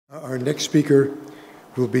Our next speaker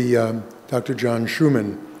will be Dr. John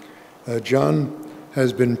Schumann. John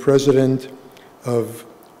has been president of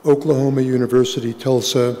Oklahoma University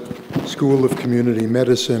Tulsa School of Community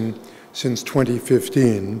Medicine since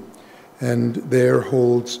 2015, and there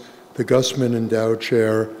holds the Gussman Endowed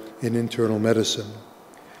Chair in Internal Medicine.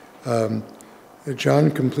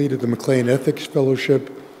 John completed the MacLean Ethics Fellowship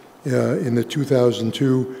in the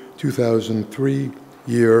 2002-2003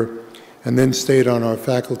 year, and then stayed on our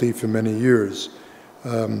faculty for many years.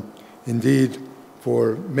 Indeed,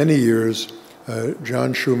 for many years,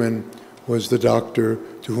 John Schumann was the doctor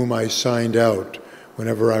to whom I signed out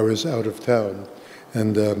whenever I was out of town.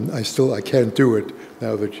 And I can't do it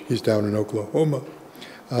now that he's down in Oklahoma.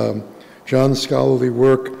 John's scholarly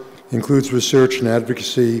work includes research and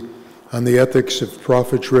advocacy on the ethics of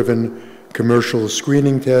profit-driven commercial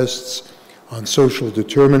screening tests, on social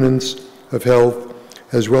determinants of health,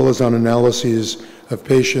 as well as on analyses of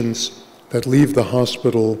patients that leave the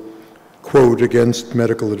hospital, quote, against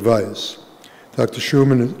medical advice. Dr.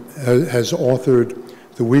 Schumann has authored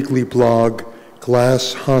the weekly blog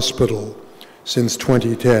Glass Hospital since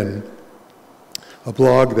 2010, a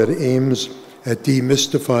blog that aims at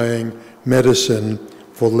demystifying medicine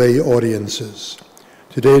for lay audiences.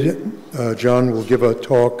 Today, John will give a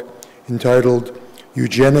talk entitled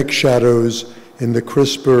Eugenic Shadows in the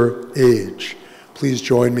CRISPR Age. Please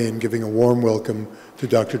join me in giving a warm welcome to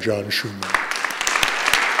Dr. John Schumann.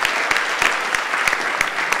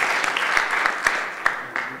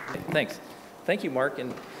 Thanks. Thank you, Mark.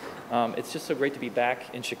 And it's just so great to be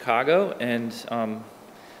back in Chicago. And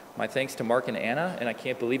my thanks to Mark and Anna. And I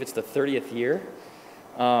can't believe it's the 30th year.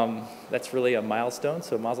 That's really a milestone,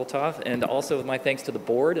 so mazel tov. And also my thanks to the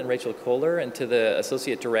board and Rachel Kohler and to the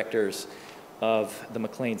associate directors of the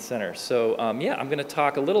MacLean Center. So yeah, I'm going to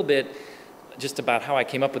talk a little bit just about how I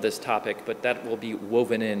came up with this topic, but that will be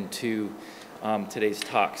woven into today's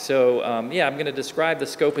talk. So yeah, I'm going to describe the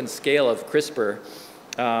scope and scale of CRISPR,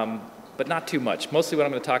 but not too much. Mostly what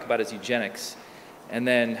I'm going to talk about is eugenics, and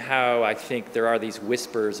then how I think there are these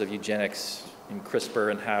whispers of eugenics in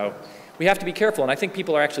CRISPR and how we have to be careful. And I think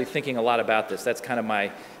people are actually thinking a lot about this. That's kind of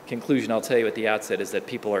my conclusion I'll tell you at the outset, is that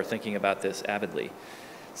people are thinking about this avidly.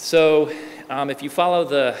 So if you follow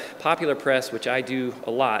the popular press, which I do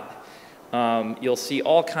a lot, you'll see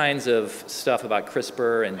all kinds of stuff about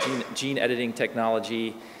CRISPR and gene editing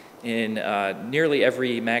technology in nearly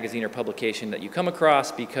every magazine or publication that you come across,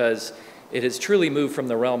 because it has truly moved from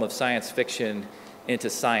the realm of science fiction into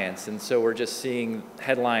science. And so we're just seeing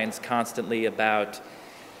headlines constantly about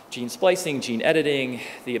gene splicing, gene editing,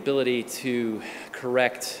 the ability to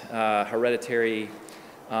correct hereditary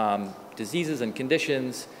diseases and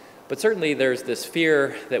conditions. But certainly there's this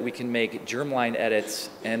fear that we can make germline edits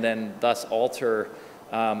and then thus alter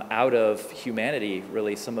out of humanity,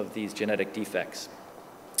 really, some of these genetic defects.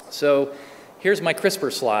 So here's my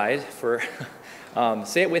CRISPR slide for,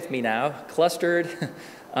 say it with me now, clustered,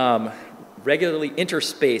 regularly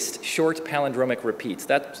interspaced short palindromic repeats.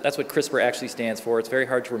 That's what CRISPR actually stands for. It's very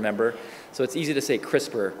hard to remember, so it's easy to say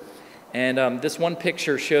CRISPR. And this one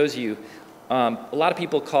picture shows you a lot of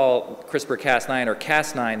people call CRISPR-Cas9 or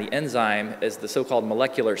Cas9, the enzyme, as the so-called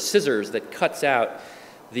molecular scissors that cuts out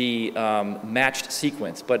the matched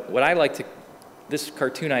sequence. But what I like to, this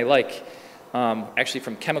cartoon I like, actually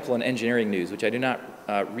from Chemical and Engineering News, which I do not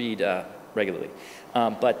read regularly.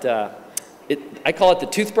 I call it the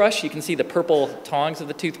toothbrush. You can see the purple tongs of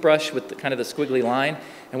the toothbrush with kind of the squiggly line.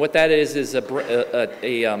 And what that is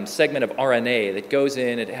a segment of RNA that goes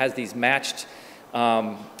in. It has these matched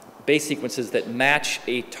base sequences that match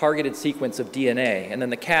a targeted sequence of DNA. And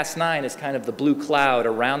then the Cas9 is kind of the blue cloud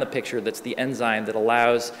around the picture that's the enzyme that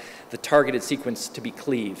allows the targeted sequence to be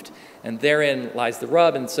cleaved. And therein lies the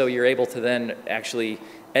rub, and so you're able to then actually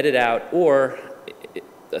edit out, or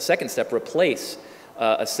a second step, replace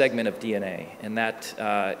a segment of DNA. And that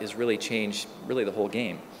is really changed really the whole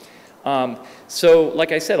game. So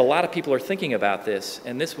like I said, a lot of people are thinking about this,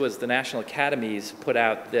 and this was the National Academies put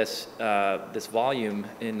out this, this volume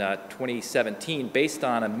in 2017 based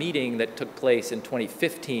on a meeting that took place in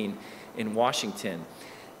 2015 in Washington.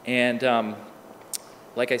 And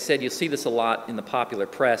like I said, you'll see this a lot in the popular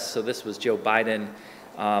press. So this was Joe Biden.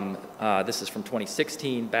 This is from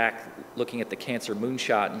 2016, back looking at the cancer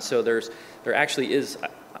moonshot. And so there actually is,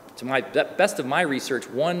 to my best of my research,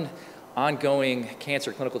 one ongoing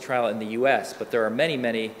cancer clinical trial in the US, but there are many,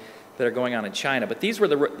 many that are going on in China. But these were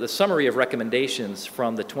the summary of recommendations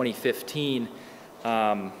from the 2015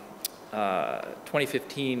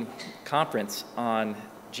 conference on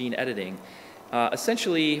gene editing,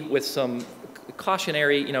 essentially with some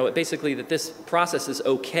cautionary, basically that this process is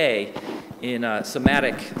okay in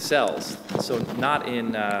somatic cells, so not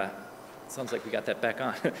in, sounds like we got that back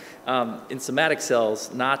on, in somatic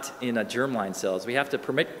cells, not in germline cells. We have to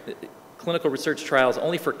permit clinical research trials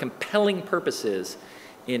only for compelling purposes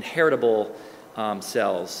in heritable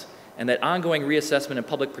cells, and that ongoing reassessment and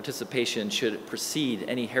public participation should precede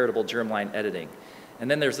any heritable germline editing. And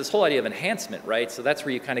then there's this whole idea of enhancement, right? So that's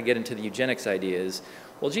where you kind of get into the eugenics idea is,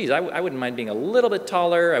 well, geez, I wouldn't mind being a little bit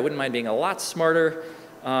taller, I wouldn't mind being a lot smarter,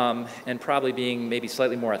 and probably being maybe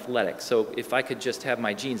slightly more athletic. So if I could just have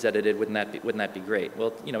my genes edited, wouldn't that be great?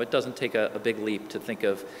 Well, it doesn't take a big leap to think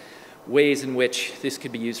of ways in which this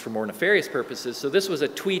could be used for more nefarious purposes. So this was a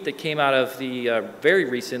tweet that came out of the very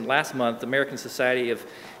recent, last month, American Society of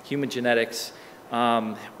Human Genetics,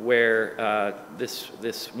 where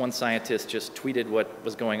this one scientist just tweeted what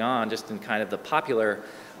was going on just in kind of the popular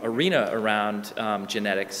arena around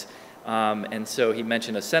genetics. And so he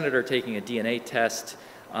mentioned a senator taking a DNA test.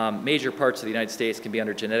 Major parts of the United States can be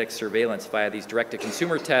under genetic surveillance via these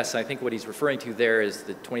direct-to-consumer tests. I think what he's referring to there is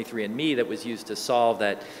the 23andMe that was used to solve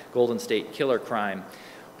that Golden State Killer crime.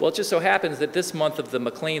 Well, it just so happens that this month of the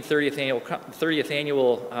MacLean 30th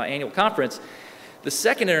annual conference, the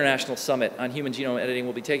second International Summit on Human Genome Editing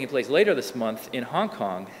will be taking place later this month in Hong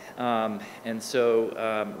Kong. And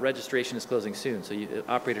so registration is closing soon, so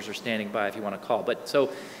operators are standing by if you want to call. But so,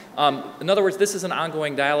 in other words, this is an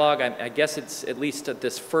ongoing dialogue. I guess it's at least at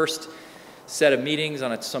this first set of meetings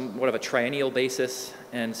on somewhat of a triennial basis.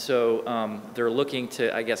 And so they're looking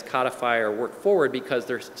to, I guess, codify or work forward because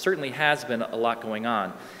there certainly has been a lot going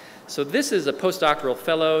on. So this is a postdoctoral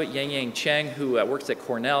fellow, Yang Cheng, who works at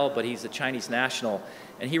Cornell, but he's a Chinese national.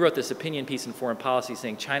 And he wrote this opinion piece in Foreign Policy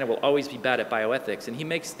saying China will always be bad at bioethics. And he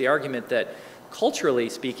makes the argument that, culturally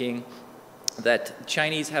speaking, that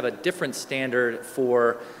Chinese have a different standard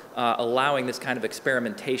for allowing this kind of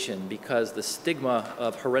experimentation because the stigma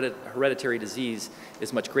of hereditary disease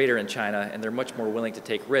is much greater in China, and they're much more willing to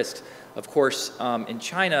take risks. Of course, in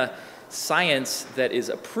China, science that is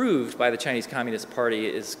approved by the Chinese Communist Party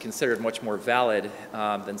is considered much more valid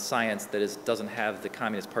than science that doesn't have the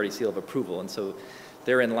Communist Party seal of approval. And so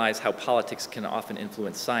therein lies how politics can often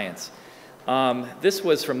influence science. This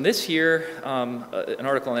was from this year, an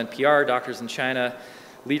article on NPR, Doctors in China,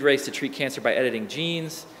 Lead Race to Treat Cancer by Editing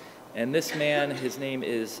Genes. And this man, his name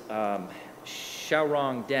is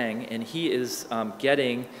Xiaorong Deng, and he is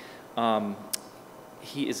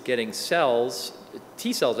getting cells,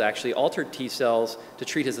 T cells actually, altered T cells to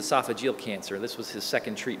treat his esophageal cancer. This was his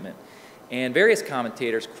second treatment. And various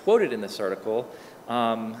commentators quoted in this article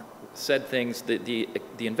said things that the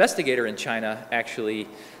investigator in China actually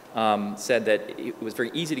said that it was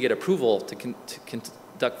very easy to get approval to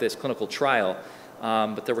conduct this clinical trial.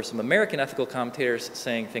 But there were some American ethical commentators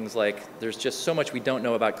saying things like, there's just so much we don't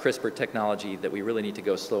know about CRISPR technology that we really need to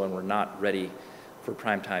go slow and we're not ready for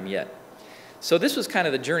prime time yet. So this was kind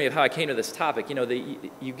of the journey of how I came to this topic.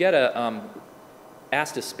 You get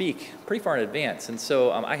asked to speak pretty far in advance. And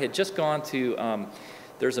so I had just gone to,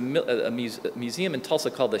 there's a museum in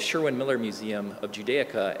Tulsa called the Sherwin-Miller Museum of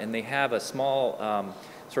Judaica, and they have a small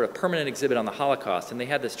sort of permanent exhibit on the Holocaust. And they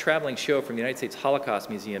had this traveling show from the United States Holocaust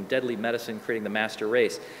Museum, Deadly Medicine, Creating the Master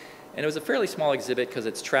Race. And it was a fairly small exhibit because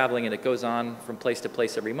it's traveling and it goes on from place to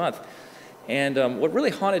place every month. And what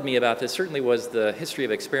really haunted me about this certainly was the history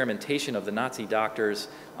of experimentation of the Nazi doctors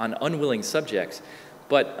on unwilling subjects.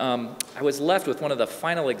 But I was left with one of the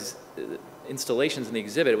final installations in the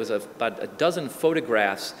exhibit. It was about a dozen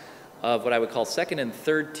photographs of what I would call second and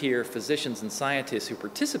third tier physicians and scientists who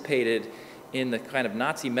participated in the kind of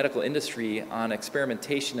Nazi medical industry on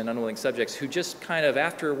experimentation in unwilling subjects who just kind of,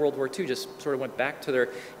 after World War II, just sort of went back to their,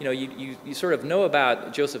 you sort of know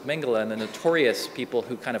about Joseph Mengele and the notorious people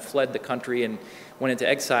who kind of fled the country and went into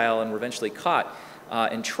exile and were eventually caught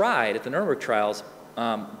and tried at the Nuremberg trials.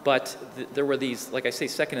 But there were these, like I say,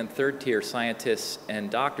 second and third tier scientists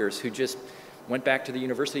and doctors who just went back to the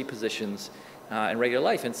university positions in regular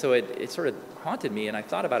life. And so it sort of haunted me, and I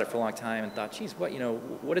thought about it for a long time and thought, geez,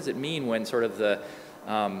 what does it mean when sort of the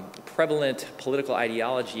prevalent political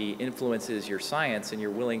ideology influences your science and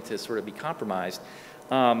you're willing to sort of be compromised?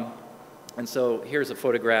 And so here's a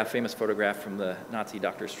photograph, famous photograph from the Nazi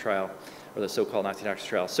doctor's trial, or the so-called Nazi doctor's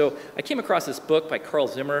trial. So I came across this book by Carl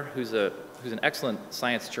Zimmer, who's an excellent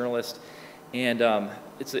science journalist, and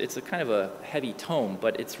it's a kind of a heavy tome,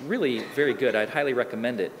 but it's really very good. I'd highly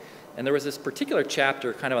recommend it. And there was this particular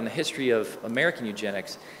chapter kind of on the history of American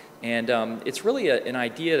eugenics. And it's really an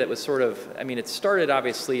idea that was sort of, it started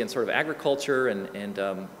obviously in sort of agriculture and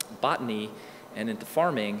botany and into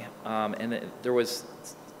farming. And there was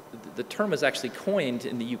the term was actually coined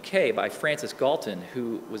in the UK by Francis Galton,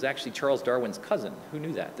 who was actually Charles Darwin's cousin. Who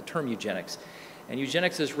knew that? The term eugenics. And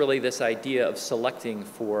eugenics is really this idea of selecting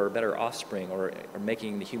for better offspring, or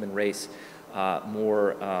making the human race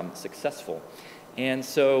more successful. And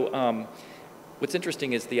so what's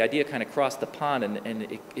interesting is the idea kind of crossed the pond, and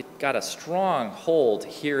it got a strong hold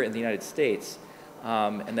here in the United States,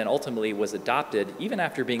 and then ultimately was adopted, even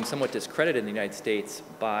after being somewhat discredited in the United States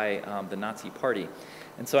by the Nazi Party.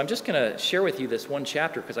 And so I'm just going to share with you this one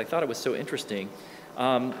chapter because I thought it was so interesting.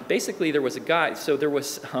 Basically, there was a guy, so there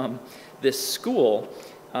was this school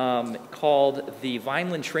called the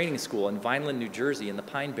Vineland Training School in Vineland, New Jersey, in the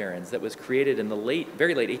Pine Barrens, that was created in the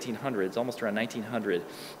very late 1800s, almost around 1900.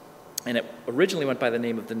 And it originally went by the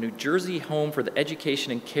name of the New Jersey Home for the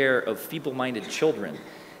Education and Care of Feeble-Minded Children.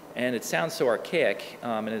 And it sounds so archaic,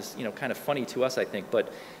 and is, you know, kind of funny to us, I think,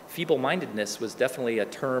 but feeble-mindedness was definitely a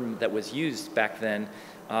term that was used back then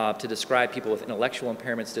to describe people with intellectual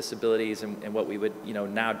impairments, disabilities, and what we would, you know,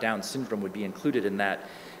 now Down syndrome would be included in that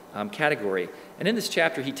category. And in this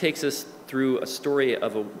chapter, he takes us through a story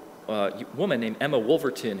of a woman named Emma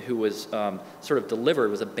Wolverton, who was sort of delivered,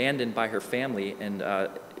 was abandoned by her family, and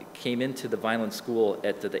came into the Vineland School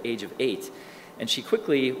at the age of 8. And she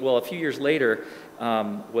quickly, well, a few years later,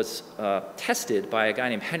 was tested by a guy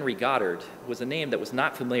named Henry Goddard, who was a name that was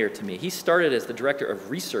not familiar to me. He started as the director of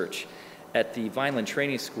research at the Vineland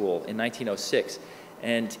Training School in 1906,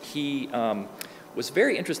 and he was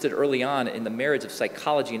very interested early on in the marriage of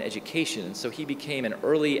psychology and education, and so he became an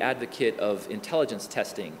early advocate of intelligence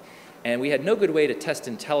testing. And we had no good way to test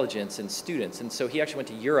intelligence in students, and so he actually went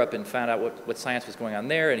to Europe and found out what science was going on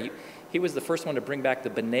there, and he was the first one to bring back the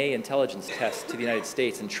Binet intelligence test to the United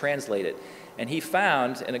States and translate it. And he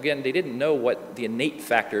found, and again, they didn't know what the innate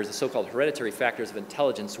factors, the so-called hereditary factors of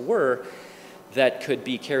intelligence were that could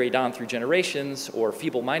be carried on through generations, or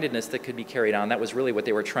feeble-mindedness that could be carried on. That was really what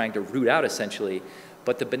they were trying to root out, essentially.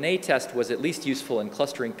 But the Binet test was at least useful in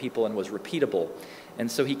clustering people and was repeatable. And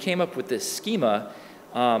so he came up with this schema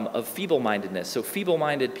of feeble-mindedness. So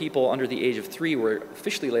feeble-minded people under the age of 3 were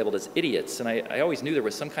officially labeled as idiots. And I always knew there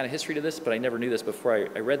was some kind of history to this, but I never knew this before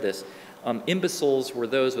I read this. Imbeciles were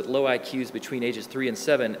those with low IQs between ages 3 and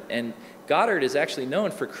 7. And Goddard is actually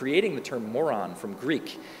known for creating the term moron from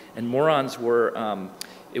Greek. And morons were,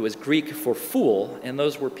 it was Greek for fool, and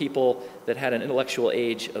those were people that had an intellectual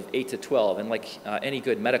age of 8 to 12. And like any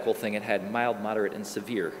good medical thing, it had mild, moderate, and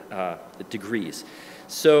severe degrees.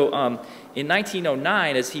 So in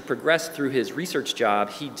 1909, as he progressed through his research job,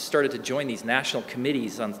 he started to join these national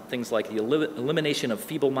committees on things like the elimination of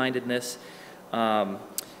feeble-mindedness,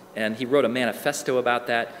 and he wrote a manifesto about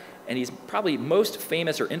that. And he's probably most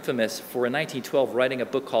famous or infamous for in 1912 writing a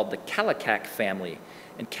book called The Kallikak Family.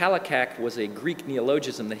 And Kallikak was a Greek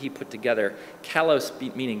neologism that he put together,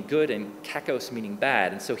 kalos meaning good and kakos meaning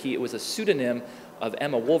bad. And so it was a pseudonym of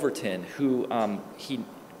Emma Wolverton, who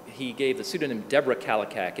he gave the pseudonym Deborah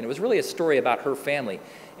Kallikak, and it was really a story about her family.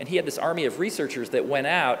 And he had this army of researchers that went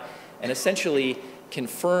out and essentially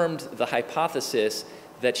confirmed the hypothesis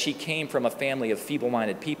that she came from a family of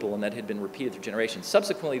feeble-minded people and that had been repeated through generations.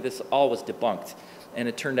 Subsequently, this all was debunked, and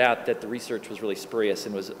it turned out that the research was really spurious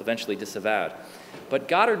and was eventually disavowed. But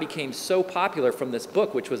Goddard became so popular from this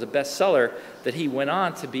book, which was a bestseller, that he went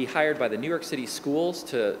on to be hired by the New York City schools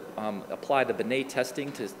to apply the Binet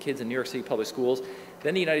testing to kids in New York City public schools.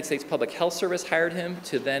 Then the United States Public Health Service hired him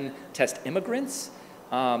to then test immigrants,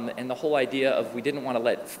 and the whole idea of we didn't want to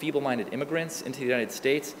let feeble-minded immigrants into the United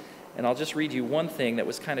States. And I'll just read you one thing that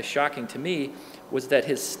was kind of shocking to me, was that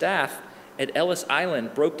his staff at Ellis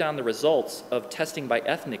Island broke down the results of testing by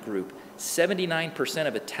ethnic group. 79%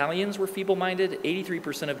 of Italians were feeble-minded,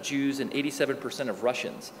 83% of Jews, and 87% of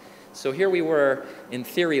Russians. So here we were, in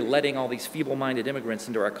theory, letting all these feeble-minded immigrants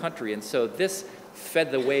into our country, and so this fed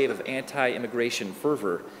the wave of anti-immigration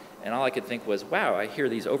fervor. And all I could think was, wow, I hear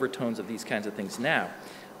these overtones of these kinds of things now.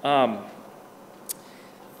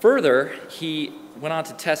 Further, he went on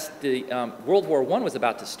to test the, World War I was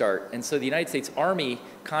about to start, and so the United States Army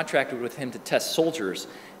contracted with him to test soldiers.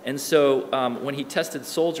 And so when he tested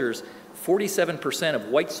soldiers, 47% of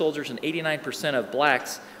white soldiers and 89% of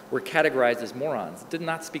blacks were categorized as morons. It did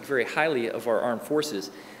not speak very highly of our armed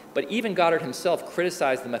forces. But even Goddard himself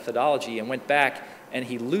criticized the methodology and went back and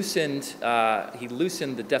he loosened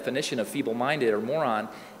the definition of feeble-minded or moron,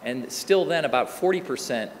 and still then about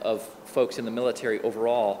 40% of folks in the military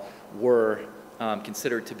overall were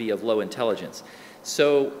considered to be of low intelligence.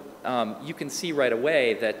 So you can see right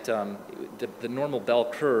away that the normal bell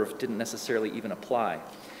curve didn't necessarily even apply.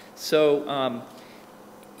 So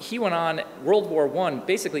he went on, World War I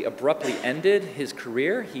basically abruptly ended his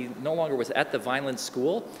career. He no longer was at the Vineland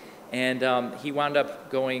School, and he wound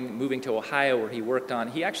up moving to Ohio, where he worked on,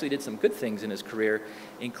 he actually did some good things in his career,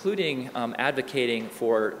 including advocating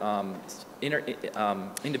for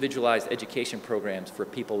individualized education programs for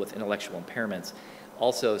people with intellectual impairments,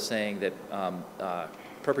 also saying that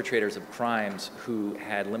perpetrators of crimes who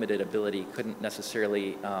had limited ability couldn't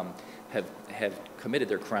necessarily have committed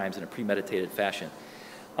their crimes in a premeditated fashion.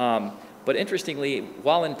 But interestingly,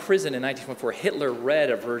 while in prison in 1924, Hitler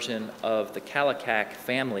read a version of the Kallikak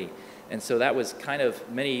family, and so that was kind of,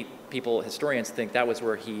 many people, historians think that was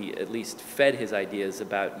where he at least fed his ideas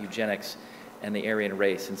about eugenics and the Aryan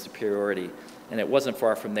race and superiority. And it wasn't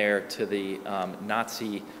far from there to the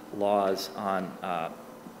Nazi laws on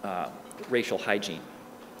racial hygiene.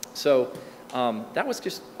 So that was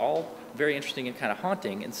just all very interesting and kind of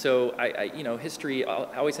haunting. And so history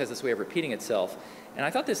always has this way of repeating itself. And I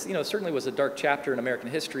thought this, certainly was a dark chapter in American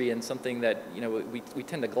history, and something that, we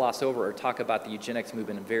tend to gloss over or talk about the eugenics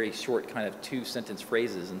movement in very short kind of 2-sentence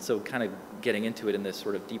phrases. And so kind of getting into it in this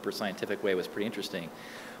sort of deeper scientific way was pretty interesting.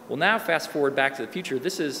 Well, now fast forward back to the future.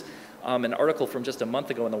 This is an article from just a month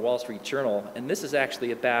ago in the Wall Street Journal, and this is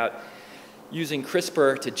actually about using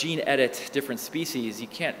CRISPR to gene edit different species. You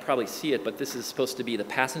can't probably see it, but this is supposed to be the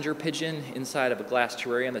passenger pigeon inside of a glass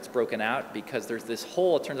terrarium that's broken out, because there's this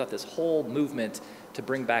whole, it turns out, this whole movement to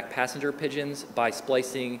bring back passenger pigeons by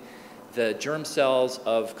splicing the germ cells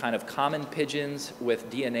of kind of common pigeons with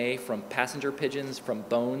DNA from passenger pigeons, from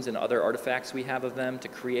bones and other artifacts we have of them, to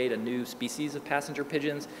create a new species of passenger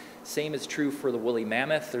pigeons. Same is true for the woolly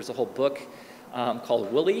mammoth. There's a whole book called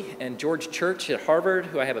Woolly, and George Church at Harvard,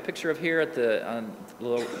 who I have a picture of here at the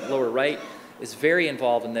lower right, is very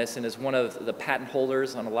involved in this and is one of the patent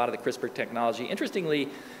holders on a lot of the CRISPR technology. Interestingly,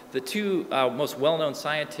 the two most well-known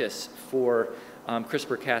scientists for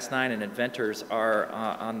CRISPR-Cas9 and inventors are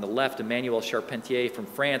on the left, Emmanuel Charpentier from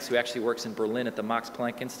France, who actually works in Berlin at the Max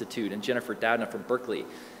Planck Institute, and Jennifer Doudna from Berkeley.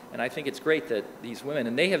 And I think it's great that these women,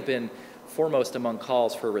 and they have been foremost among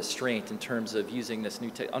calls for restraint in terms of using this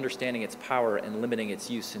new, understanding its power and limiting its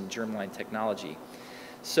use in germline technology.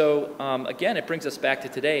 So again, it brings us back to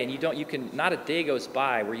today, and not a day goes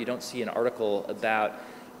by where you don't see an article about,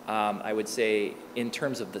 I would say, in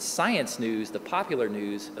terms of the science news, the popular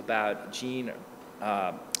news about gene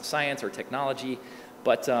science or technology,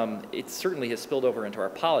 but it certainly has spilled over into our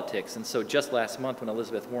politics. And so just last month, when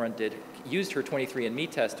Elizabeth Warren used her 23andMe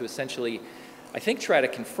test to essentially, I think, try to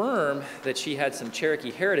confirm that she had some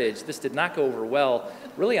Cherokee heritage, this did not go over well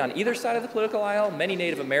really on either side of the political aisle. Many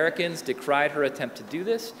Native Americans decried her attempt to do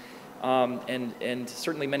this. And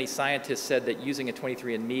certainly many scientists said that using a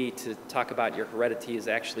 23andMe to talk about your heredity is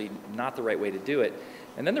actually not the right way to do it.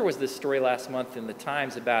 And then there was this story last month in the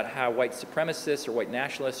Times about how white supremacists or white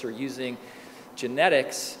nationalists are using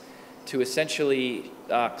genetics to essentially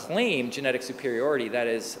claim genetic superiority, that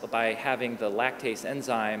is, by having the lactase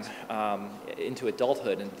enzyme into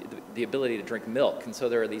adulthood and the ability to drink milk. And so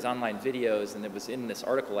there are these online videos, and it was in this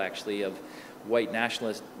article actually, of white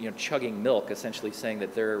nationalists chugging milk, essentially saying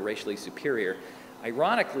that they're racially superior.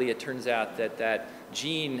 Ironically, it turns out that that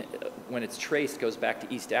gene, when it's traced, goes back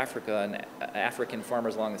to East Africa and African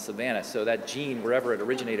farmers along the savannah. So that gene, wherever it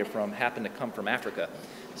originated from, happened to come from Africa.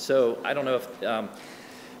 So I don't know if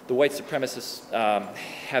the white supremacists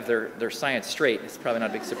have their science straight. It's probably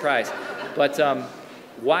not a big surprise. But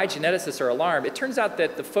why geneticists are alarmed, it turns out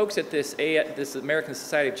that the folks at this American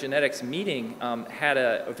Society of Genetics meeting had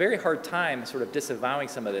a very hard time sort of disavowing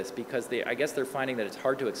some of this, because I guess they're finding that it's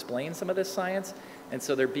hard to explain some of this science, and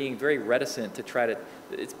so they're being very reticent to try to,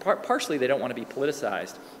 it's partially they don't want to be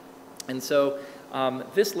politicized. And so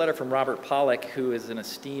this letter from Robert Pollack, who is an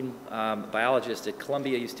esteemed biologist at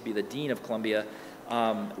Columbia, used to be the dean of Columbia,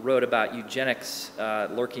 wrote about eugenics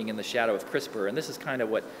lurking in the shadow of CRISPR, and this is kind of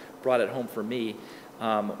what brought it home for me.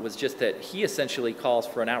 Was just that he essentially calls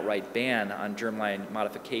for an outright ban on germline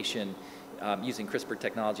modification using CRISPR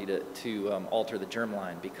technology to alter the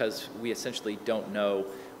germline, because we essentially don't know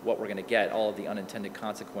what we're going to get, all of the unintended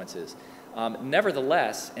consequences.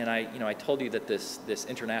 Nevertheless, and I told you that this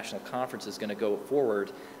international conference is going to go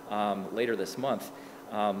forward later this month,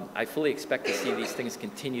 I fully expect to see these things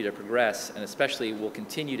continue to progress, and especially we'll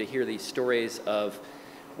continue to hear these stories of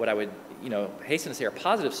what I would hasten to say are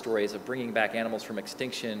positive stories of bringing back animals from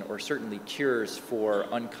extinction, or certainly cures for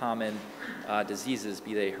uncommon diseases,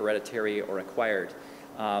 be they hereditary or acquired.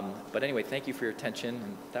 But anyway, thank you for your attention,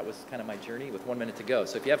 and that was kind of my journey with 1 minute to go.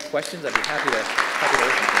 So if you have questions, I'd be happy to listen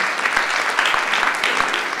to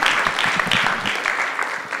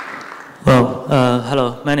them. Well,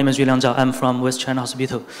 Hello, my name is Yuliang Zhao. I'm from West China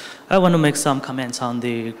Hospital. I want to make some comments on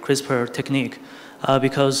the CRISPR technique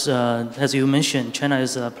because, as you mentioned, China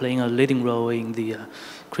is playing a leading role in the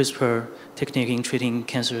CRISPR technique in treating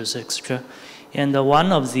cancers, etc. And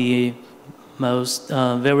one of the most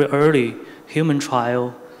very early human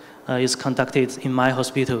trial is conducted in my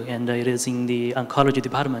hospital, and it is in the oncology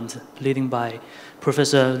department, leading by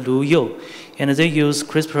Professor Lu You. And they use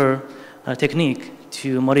CRISPR technique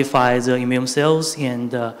to modify the immune cells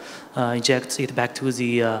and inject it back to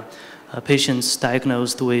the patients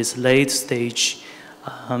diagnosed with late-stage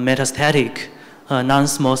metastatic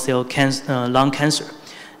non-small cell lung cancer.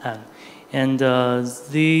 And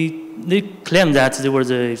they claim that they were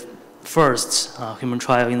the first human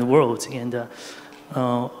trial in the world. And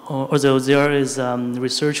although there is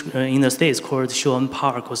research in the States called Schumann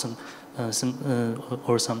Park or some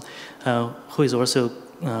who is also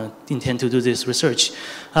intend to do this research.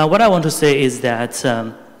 What I want to say is that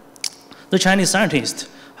the Chinese scientists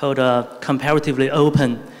hold a comparatively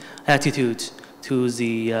open attitude to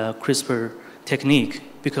the CRISPR technique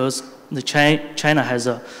because China has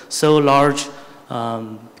a so large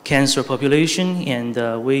cancer population,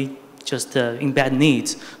 and we just in bad need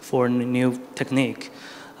for new technique.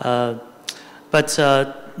 But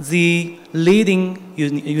the leading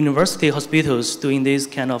university hospitals doing these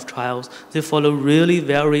kind of trials, they follow really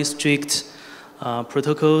very strict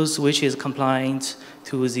protocols, which is compliant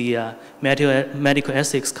to the medical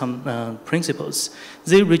ethics principles.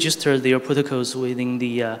 They register their protocols within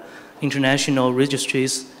the international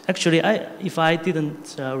registries. Actually, if I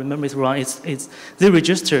didn't remember it wrong, they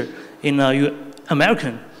register in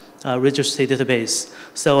American registry database.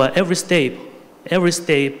 So every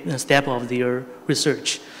step of their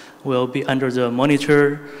research will be under the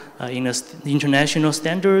monitor in international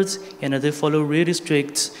standards, and they follow really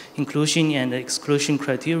strict inclusion and exclusion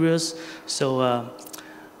criteria. So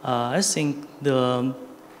I think the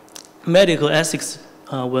medical ethics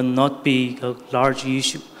will not be a large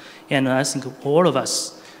issue, and I think all of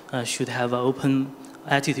us should have an open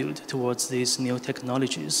attitude towards these new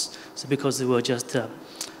technologies, so because they will just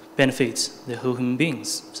benefit the whole human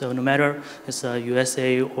beings. So no matter it's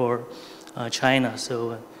USA or China,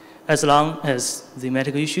 so as long as the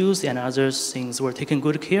medical issues and other things were taken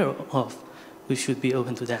good care of, we should be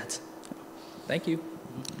open to that. Thank you.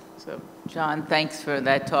 So, John, thanks for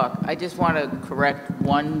that talk. I just want to correct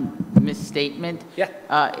one misstatement. Yeah.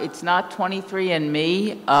 It's not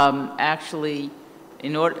 23andMe. Actually,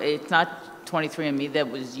 it's not 23andMe that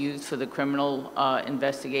was used for the criminal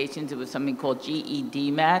investigations. It was something called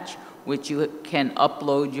GED match, which you can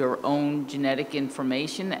upload your own genetic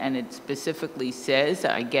information, and it specifically says,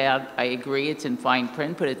 I agree it's in fine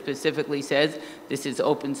print, but it specifically says this is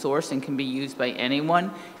open source and can be used by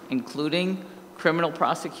anyone, including criminal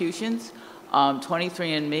prosecutions.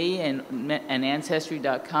 23andMe and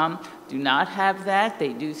Ancestry.com do not have that.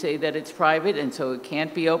 They do say that it's private, and so it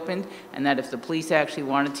can't be opened, and that if the police actually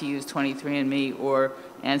wanted to use 23andMe or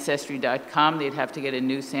Ancestry.com, they'd have to get a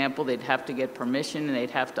new sample, they'd have to get permission, and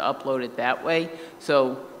they'd have to upload it that way.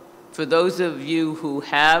 So for those of you who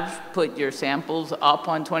have put your samples up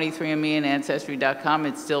on 23andMe and Ancestry.com,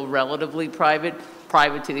 it's still relatively private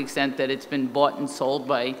to the extent that it's been bought and sold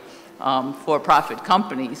by for-profit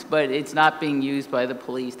companies, but it's not being used by the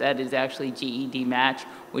police. That is actually GED match,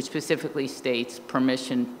 which specifically states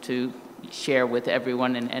permission to share with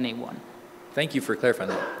everyone and anyone. Thank you for clarifying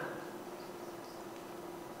that.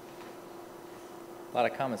 A lot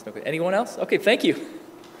of comments. Anyone else? Okay, thank you.